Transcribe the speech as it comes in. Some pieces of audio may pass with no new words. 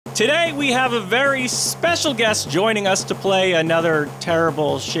Today we have a very special guest joining us to play another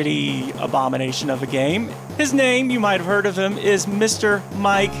terrible, shitty abomination of a game. His name, you might have heard of him, is Mr.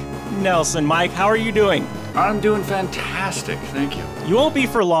 Mike Nelson. Mike, how are you doing? I'm doing fantastic, thank you. You won't be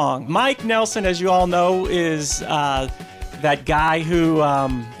for long. Mike Nelson, as you all know, is that guy who,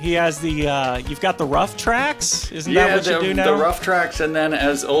 he has the, you've got the Rifftrax? Isn't that what you do now? Yeah, the Rifftrax, and then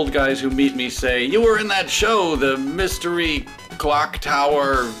as old guys who meet me say, you were in that show, the mystery clock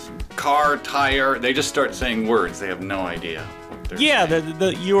tower, car tire. They just start saying words. They have no idea what they're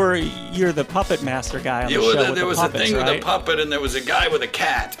saying. You're the puppet master guy on the show with there was puppets, a thing right? with a puppet, and there was a guy with a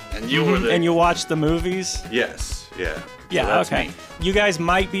cat, and you were the... And you watch the movies? Yes, yeah. Yeah, so that's okay. me. You guys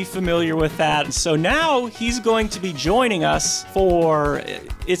might be familiar with that. So now he's going to be joining us for,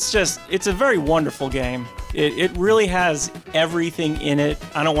 it's a very wonderful game. It really has everything in it.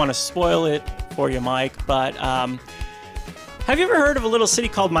 I don't want to spoil it for you, Mike, but have you ever heard of a little city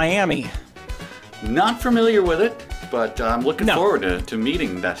called Miami? Not familiar with it, but I'm looking forward to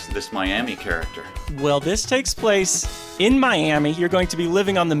meeting this Miami character. Well, this takes place in Miami. You're going to be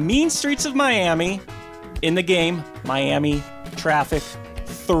living on the mean streets of Miami in the game Miami Traffic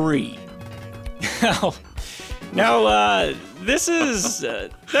 3. Now, this is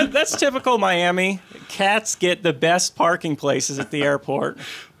that's typical Miami. Cats get the best parking places at the airport.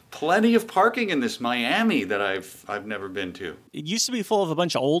 Plenty of parking in this Miami that I've never been to. It used to be full of a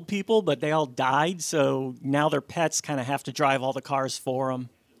bunch of old people, but they all died, so now their pets kind of have to drive all the cars for them.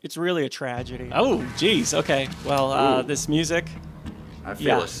 It's really a tragedy. Oh, geez. Okay. Well, this music. I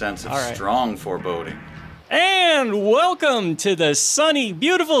feel a sense of strong foreboding. And welcome to the sunny,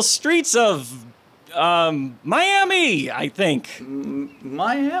 beautiful streets of Miami, I think.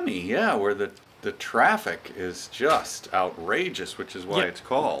 Miami, yeah, where the traffic is just outrageous, which is why it's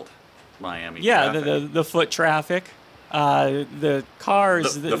called Miami traffic. Yeah, the foot traffic. The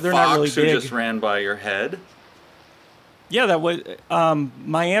cars, they're the not really fox big. who just ran by your head. Yeah, that was.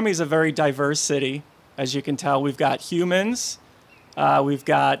 Miami's a very diverse city, as you can tell. We've got humans. We've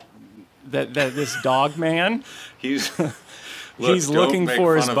got this dog man. He's looking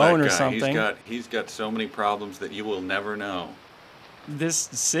for his bone or something. He's got so many problems that you will never know. This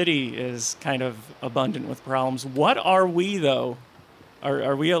city is kind of abundant with problems. What are we, though?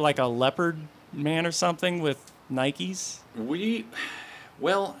 Are we like a leopard man or something with Nikes?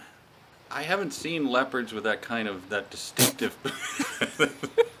 Well, I haven't seen leopards with that distinctive.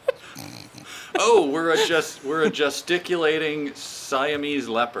 Oh, we're a gesticulating Siamese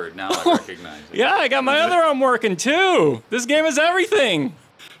leopard. Now I recognize it. Yeah, I got my other arm working too. This game is everything.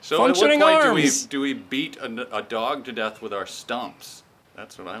 So functioning at what point arms. do we beat a dog to death with our stumps?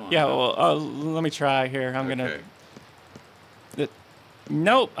 That's what I want. Yeah, well, let me try here. I'm gonna.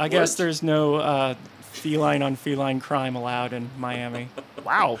 Nope. I guess there's no feline on feline crime allowed in Miami.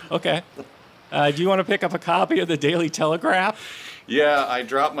 Wow. Okay. Do you want to pick up a copy of the Daily Telegraph? Yeah, I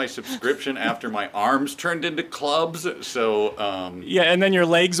dropped my subscription after my arms turned into clubs, so... Yeah, and then your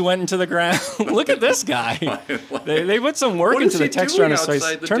legs went into the ground. Look at this guy. They put some work into the texture on his face.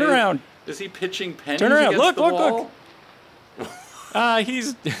 Turn around. Is he pitching pennies Turn around. against the wall? Look.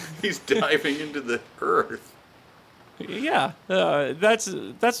 He's diving into the earth. Yeah, that's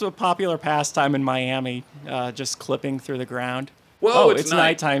a popular pastime in Miami, just clipping through the ground. Whoa, it's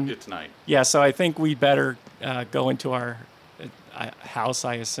nighttime. It's night. Yeah, so I think we'd better go into our house,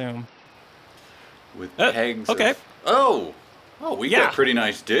 I assume. With pegs. Okay. We got pretty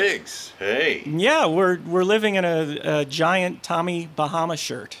nice digs. Hey. Yeah, we're living in a giant Tommy Bahama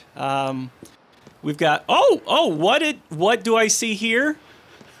shirt. We've got what do I see here?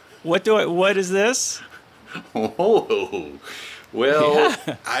 What is this? Oh. Well,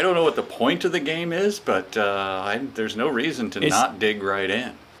 I don't know what the point of the game is, but there's no reason to not dig right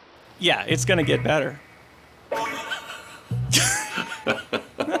in. Yeah, it's gonna get better.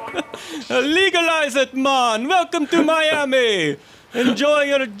 Legalize it, man! Welcome to Miami! Enjoy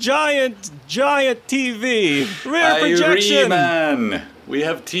your giant TV. Rear projection! Man. We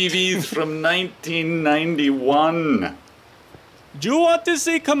have TVs from 1991. Do you want to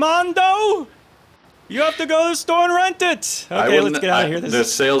see Commando? You have to go to the store and rent it. Okay, let's get out of here. The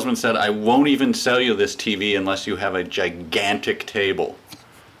salesman said, I won't even sell you this TV unless you have a gigantic table.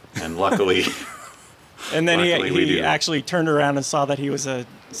 And luckily... And then he actually turned around and saw that he was a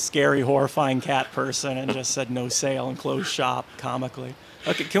scary, horrifying cat person and just said no sale and closed shop comically.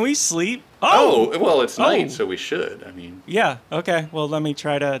 Okay, can we sleep? Oh, well, it's night, so we should. I mean. Yeah, okay. Well, let me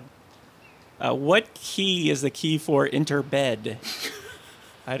try to... what key is the key for enter bed?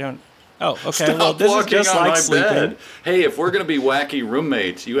 I don't... Oh, okay. Stop well, this walking is just on like my sleeping. bed. Hey, if we're going to be wacky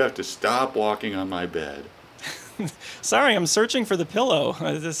roommates, you have to stop walking on my bed. Sorry, I'm searching for the pillow.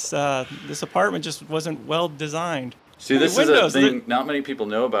 This apartment just wasn't well designed. See, this is a thing not many people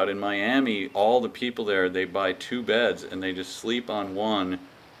know about. In Miami, all the people there, they buy 2 beds and they just sleep on one,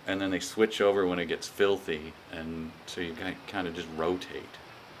 and then they switch over when it gets filthy, and so you kind of just rotate.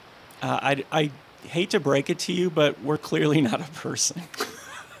 I hate to break it to you, but we're clearly not a person.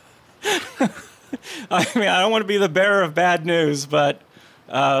 I mean, I don't want to be the bearer of bad news, but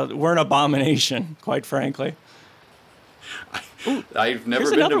we're an abomination, quite frankly. I've never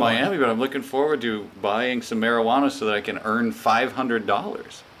been to Miami, but I'm looking forward to buying some marijuana so that I can earn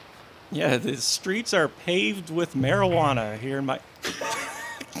 $500. Yeah, the streets are paved with marijuana here in my...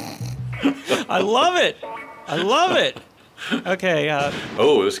 I love it. I love it. Okay.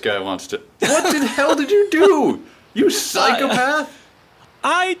 Oh, this guy wants to... What the hell did you do? You psychopath?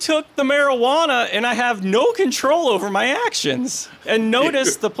 I took the marijuana and I have no control over my actions. And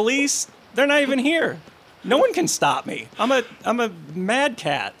notice the police, they're not even here. No one can stop me. I'm a mad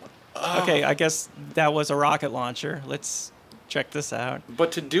cat. Okay, I guess that was a rocket launcher. Let's check this out.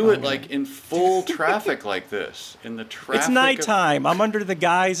 But to do it like in full traffic like this, in the traffic. It's nighttime. I'm under the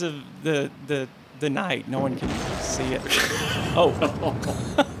guise of the night. No one can see it. Oh.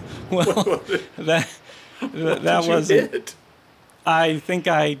 Well, that wasn't it. I think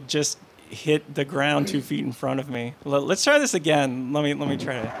I just hit the ground 2 feet in front of me. Let's try this again. Let me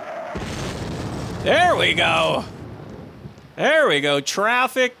try it. There we go. There we go.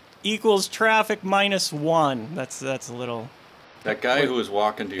 Traffic equals traffic minus 1. That's a little. That guy who was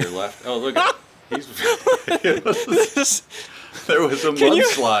walking to your left. Oh, look at he's. There was a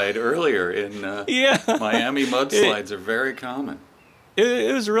mudslide earlier in Miami. Mudslides are very common.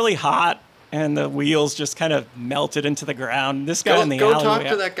 It was really hot, and the wheels just kind of melted into the ground. This guy in the alleyway. Go talk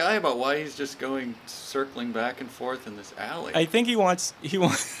to that guy about why he's just circling back and forth in this alley. I think he wants he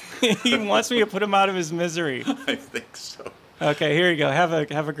wants me to put him out of his misery. I think so. Okay, here you go. Have a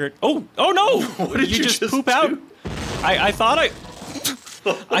great. Oh no! What did you just poop do? out? I thought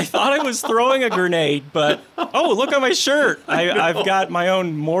I was throwing a grenade, but oh, look at my shirt. I've got my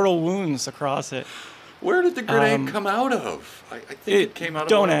own mortal wounds across it. Where did the grenade come out of? I think it came out of.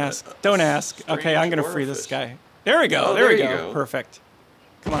 Don't ask. Don't ask. Okay, I'm gonna free this guy. There we go. Oh, there we go. Perfect.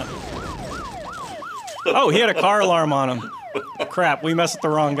 Come on. Oh, he had a car alarm on him. Crap, we messed with the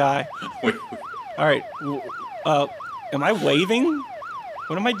wrong guy. All right. Am I waving?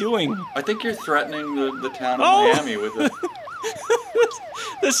 What am I doing? I think you're threatening the town of Miami with the...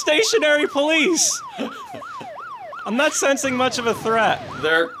 The stationary police. I'm not sensing much of a threat.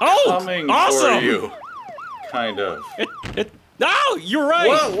 They're coming for you. Kind of. Oh, you're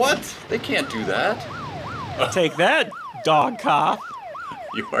right. What? They can't do that. Take that, dog cop.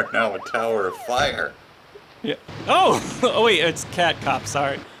 You are now a tower of fire. Yeah. Oh wait, it's cat cop.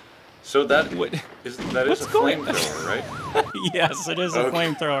 Sorry. So that is a flamethrower, right? Yes, it is a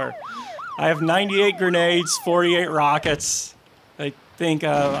flamethrower. I have 98 grenades, 48 rockets. I think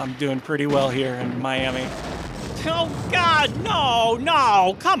I'm doing pretty well here in Miami. Oh God,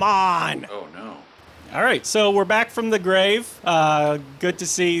 no, come on. Oh no. All right, so we're back from the grave. Good to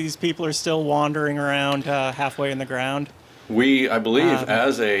see these people are still wandering around halfway in the ground. I believe,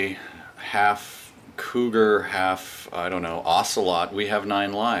 as a half cougar, half, I don't know, ocelot, we have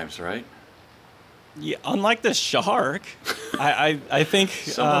 9 lives, right? Yeah, unlike the shark, I think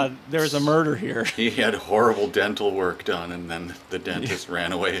there's a murder here. He had horrible dental work done, and then the dentist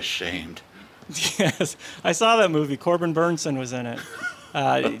ran away ashamed. Yes, I saw that movie. Corbin Burnson was in it.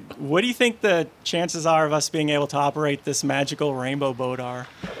 What do you think the chances are of us being able to operate this magical rainbow boat are?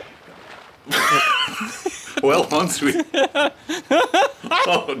 Well, once we...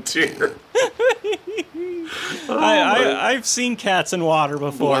 Oh, dear. I've seen cats in water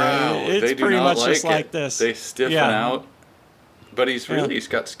before. Wow, it's pretty much just like this. They stiffen out. But he's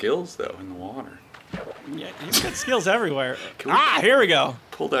got skills, though, in the water. Yeah, he's got skills everywhere. Here we go.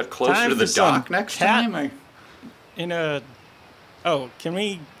 Pull that closer to the dock next time? Can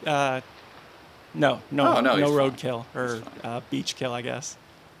we... No roadkill. Or beach kill, I guess.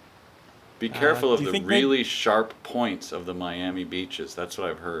 Be careful of the really sharp points of the Miami beaches. That's what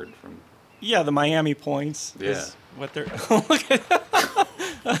I've heard from... Yeah, the Miami points. Yeah. Is what they're... Look at...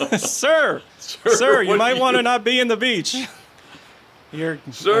 Sir, you might want to not be in the beach. You're...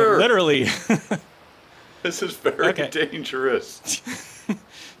 Sir! Literally. This is very dangerous.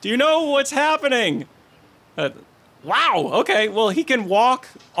 Do you know what's happening? Wow, okay. Well, he can walk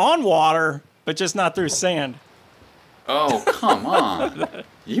on water, but just not through sand. Oh, come on.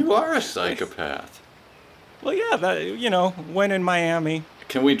 You are a psychopath. Well, yeah, when in Miami.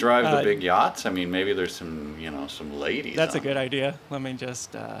 Can we drive the big yachts? I mean, maybe there's some, some ladies. That's a good idea. Let me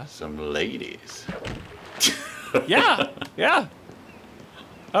just... Some ladies. Yeah, yeah.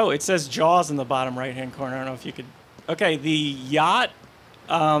 Oh, it says Jaws in the bottom right-hand corner. I don't know if you could... Okay, the yacht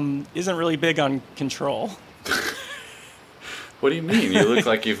isn't really big on control. What do you mean? You look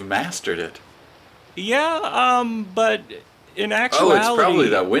like you've mastered it. Yeah, but in actuality... Oh, it's probably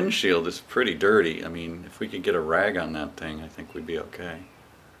that windshield is pretty dirty. I mean, if we could get a rag on that thing, I think we'd be okay.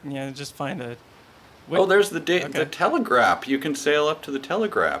 Yeah, just find a... Oh, there's the telegraph. You can sail up to the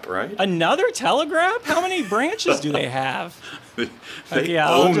telegraph, right? Another telegraph? How many branches do they have? They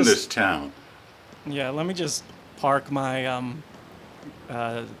own this town. Yeah, let me just park my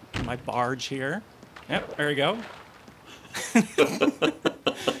my barge here. Yep, there we go.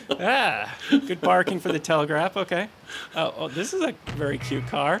 Good parking for the telegraph. Okay. Oh, this is a very cute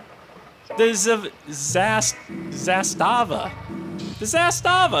car. There's a Zastava. The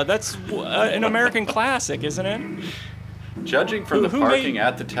Zastava. That's an American classic, isn't it? Judging from the parking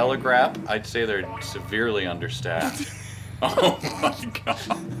at the telegraph, I'd say they're severely understaffed. Oh my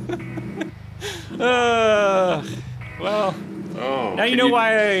god. Well. Oh. Now you know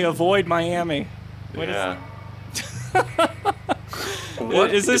why I avoid Miami.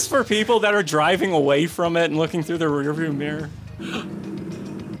 What is this for people that are driving away from it and looking through the rearview mirror?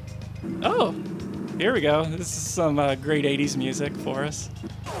 Oh, here we go. This is some great 80s music for us.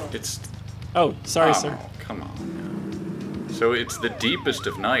 Oh, sorry, sir. Come on. So it's the deepest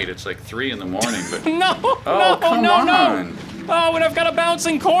of night. It's like 3 in the morning, but... No! Oh, come on! Oh, and I've got a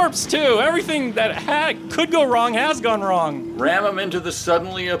bouncing corpse, too. Everything that could go wrong has gone wrong. Ram him into the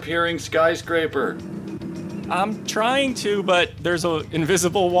suddenly appearing skyscraper. I'm trying to, but there's an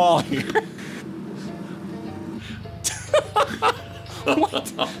invisible wall here.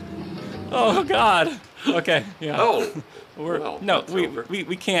 What? Oh, God. Okay, yeah. Oh.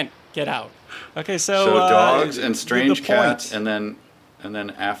 We can't get out. Okay, so dogs and strange cats, and then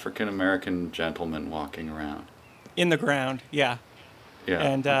African American gentlemen walking around. In the ground, yeah. Yeah.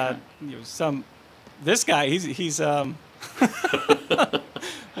 And this guy, he's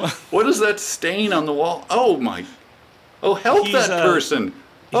What is that stain on the wall? Oh my! Oh, help that person!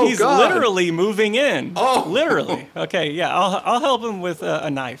 Oh, he's God. Literally moving in. Oh, literally. Okay, yeah, I'll help him with a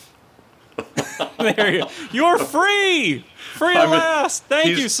knife. There you go. You're free. Free at last.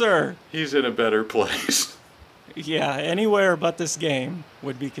 Thank you, sir. He's in a better place. Yeah, anywhere but this game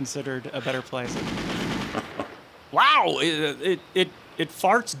would be considered a better place. Wow! It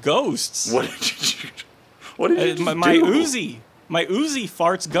farts ghosts. What did you do? My Uzi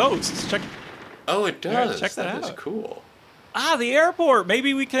farts ghosts. Check. Oh, it does. Check that out. That's cool. Ah, the airport.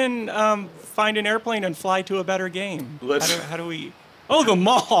 Maybe we can find an airplane and fly to a better game. How do we? Oh, the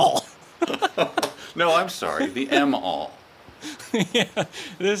mall. No, I'm sorry. The M-all. Yeah,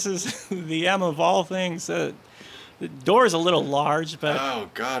 this is the M of all things. The door's a little large, but... Oh,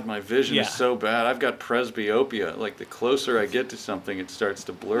 God, my vision is so bad. I've got presbyopia. Like, the closer I get to something, it starts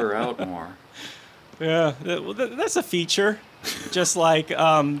to blur out more. Yeah, that's a feature. Just like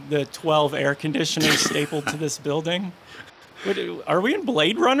the 12 air conditioners stapled to this building. Are we in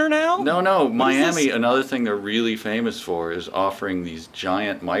Blade Runner now? No. Miami, another thing they're really famous for is offering these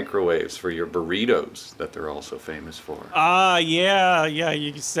giant microwaves for your burritos that they're also famous for. Yeah.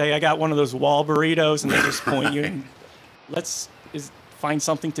 You can say, I got one of those wall burritos, and they just point you in. Let's find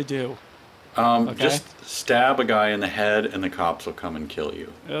something to do. Okay? Just stab a guy in the head, and the cops will come and kill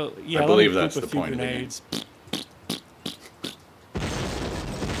you. Yeah, I believe that's the point of the game.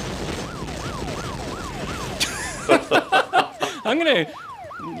 I'm gonna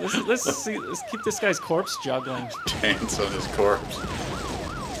let's keep this guy's corpse juggling. Dance on his corpse.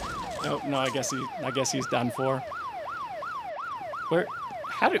 Oh no, I guess he's done for. Where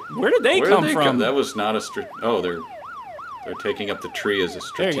did they come from? That was not a they're taking up the tree as a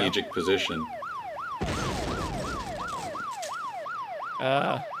strategic position.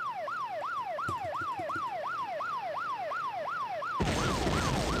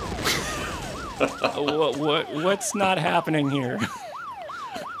 What's not happening here?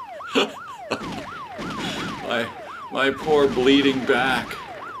 My poor bleeding back.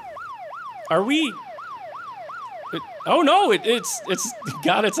 Are we? Oh no! It's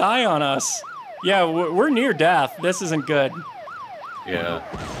got its eye on us. Yeah, we're near death. This isn't good. Yeah.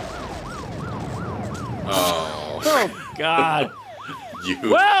 Oh. Oh God.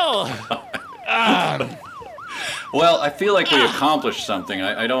 Well. Well, I feel like we accomplished something.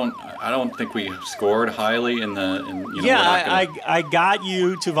 I don't think we scored highly in the. I got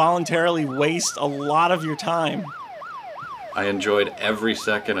you to voluntarily waste a lot of your time. I enjoyed every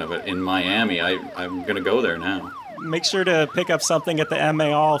second of it in Miami. I'm gonna go there now. Make sure to pick up something at the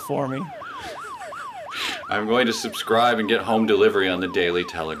MA All for me. I'm going to subscribe and get home delivery on the Daily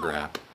Telegraph.